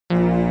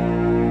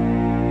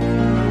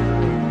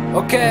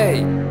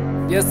Okay,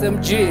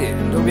 SMG,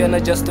 Doviana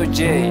Justo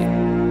J.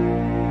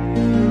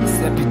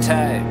 Happy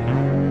time.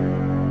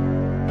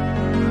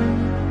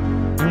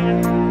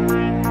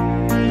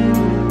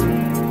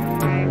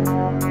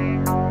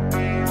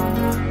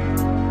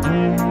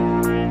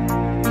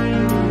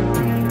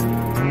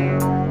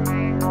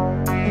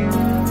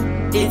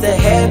 It's a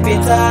happy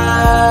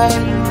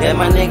time, and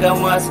my nigga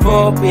was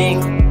popping.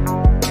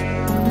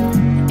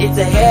 It's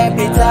a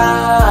happy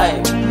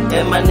time,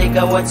 and my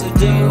nigga what you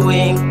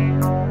doing?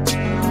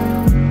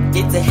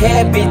 It's a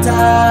happy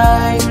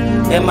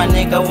time, and my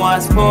nigga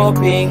was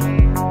popping.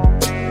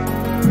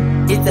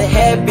 It's a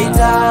happy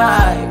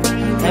time,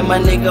 and my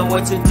nigga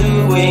what you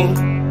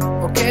doing?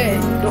 Okay,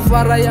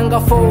 ndofara yanga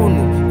phone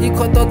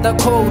ikotoda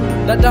code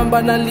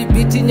ndatamba na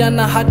libiti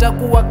nyana hata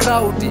kuwa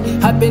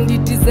crowd habe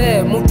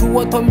nditize muthu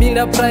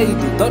wothomila pride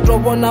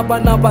ndotovona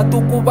bana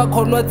batuku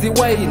bakhonwa dzi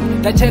wine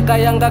ndacheka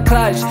yanga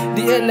crush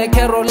ndi ene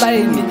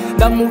Caroline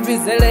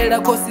ndamuvizelela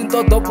khosi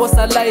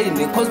ntodoposa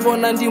line khosi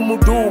bona ndi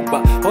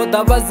muduba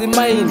hoda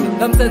bazimaini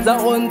ndamsedza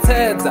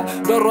onsedza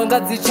ndoronga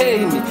dzi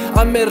chain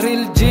I'm a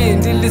real G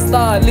ndi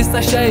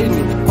lisa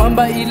shine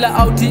kwamba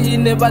ila out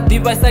ine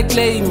badiva sa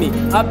claim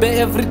abe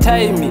every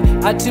time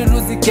ati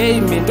lose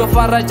game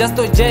ndofara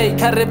Justo J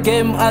carrep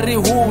game ari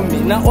humi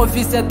na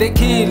office ya the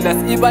killers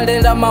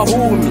ibalela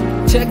mahumi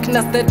check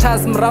na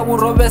status mrawu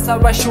rovesa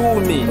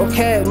vashumi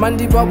okay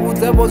mandi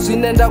babudze bo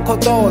zwine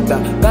ndakhotoda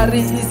ngari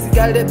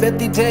isikale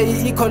birthday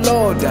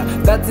ikholoda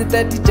ngatsi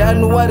 30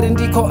 January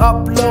ndikho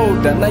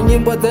uploada na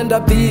nyimbo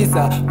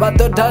dzendabvisa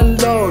vato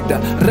downloada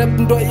rap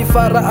ndo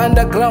ifara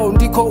underground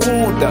ndikho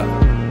uda.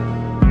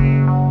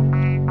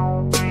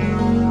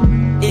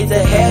 It's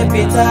a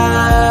happy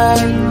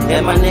time,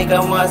 and my nigga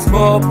was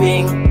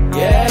popping.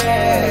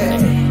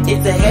 Yeah.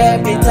 It's a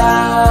happy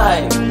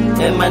time,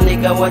 and my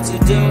nigga what you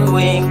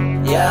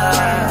doing?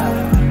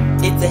 Yeah.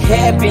 It's a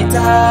happy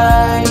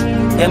time,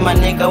 and my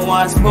nigga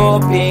was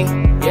popping.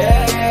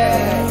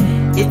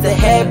 Yeah. It's a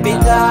happy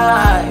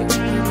time,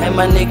 and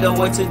my nigga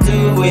what you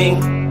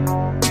doing?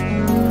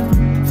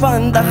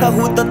 Fanda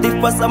kahuta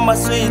tipasa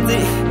maswiti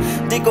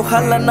Diko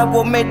hala na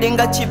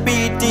bomedinga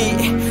chipiti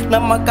na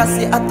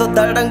makasi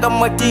atodalanga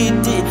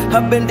matiti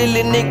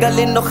habendili niga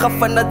lino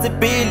khafana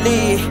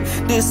zibili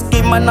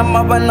diskima na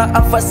mabana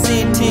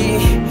afasiti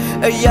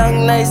a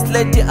young nice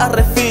lady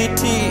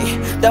arefiti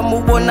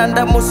ndamubona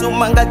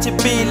ndamusumanga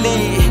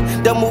chipili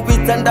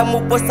ndamubitsa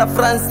ndamuposa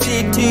France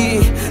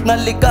City na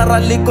likara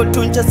liko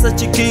tuncha sa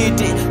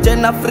chikiti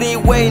jena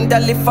freeway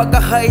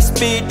ndalifaka high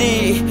speed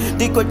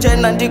diko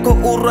jena ndiko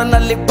urwa na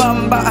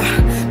libamba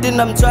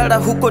dina mzwala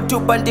huko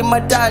tuba ndi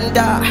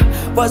madanda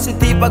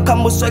wasitiba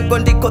kamusweko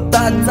ndiko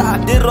tata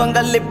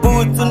dironga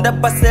lebutsu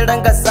ndapasela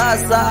nga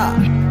sasa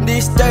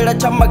ndi style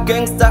chama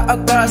gangster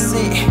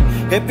agasi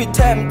happy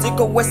time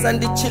diko wesa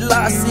ndi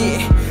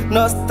chilasi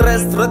no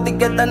stress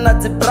rotigeta na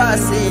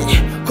zibrasi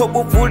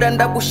khobuvula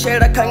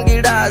ndabushela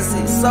khangilazi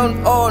sound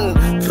on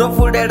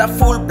drovulela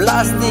full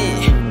blast.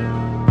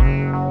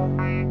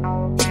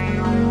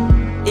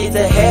 It's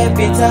a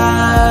happy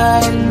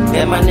time,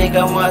 and my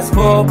nigga was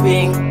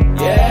popping.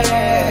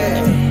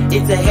 Yeah.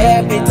 It's a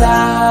happy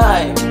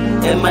time,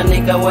 and my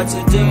nigga what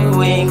you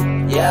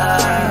doing?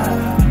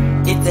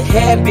 Yeah. It's a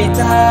happy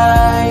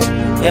time,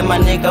 and my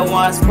nigga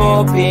was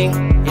popping.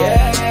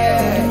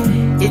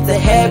 Yeah. It's a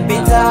happy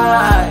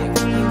time,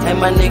 and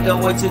my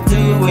nigga what you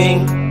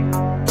doing?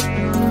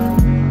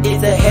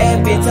 It's a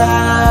happy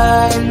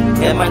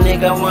time, and my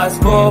nigga was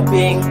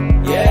popping.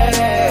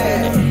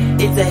 Yeah.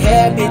 It's a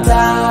happy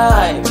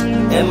time,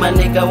 and my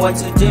nigga what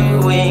you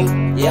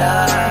doing?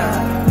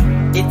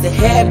 Yeah. It's a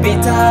happy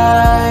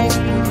time,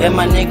 and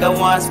my nigga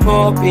was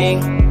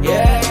popping.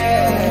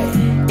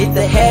 Yeah. It's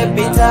a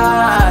happy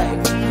time,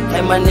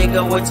 and my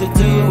nigga what you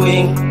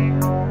doing?